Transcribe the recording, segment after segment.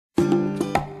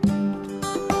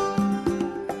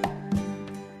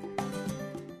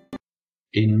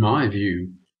In my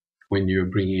view, when you're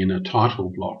bringing in a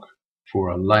title block for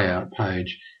a layout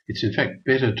page, it's in fact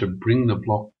better to bring the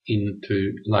block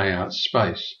into layout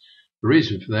space. The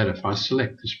reason for that, if I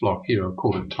select this block here, I'll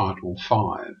call it title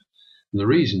 5. And the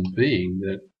reason being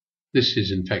that this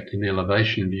is in fact an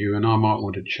elevation view, and I might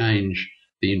want to change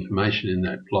the information in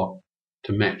that block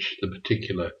to match the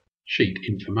particular sheet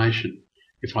information.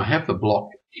 If I have the block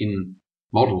in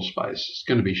model space, it's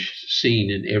going to be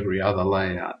seen in every other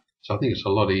layout. So I think it's a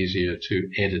lot easier to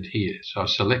edit here. So I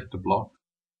select the block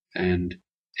and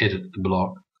edit the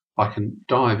block. I can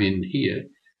dive in here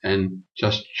and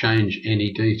just change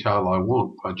any detail I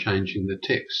want by changing the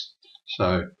text.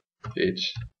 So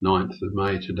it's 9th of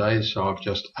May today, so I've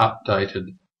just updated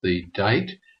the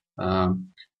date, and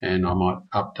I might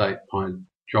update my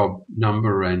job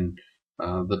number and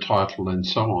the title and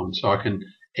so on. So I can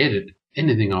edit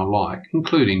anything I like,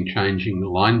 including changing the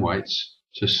line weights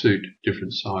to suit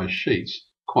different size sheets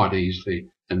quite easily,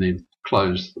 and then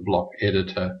close the block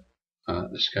editor,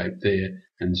 escape there,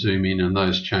 and zoom in, and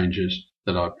those changes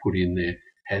that I put in there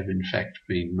have in fact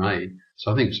been made.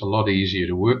 So I think it's a lot easier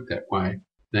to work that way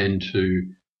than to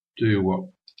do what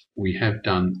we have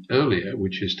done earlier,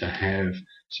 which is to have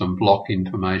some block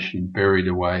information buried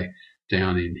away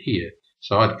down in here.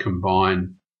 So I'd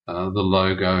combine the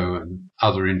logo and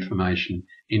other information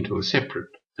into a separate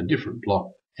and different block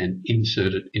and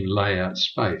insert it in layout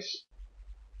space.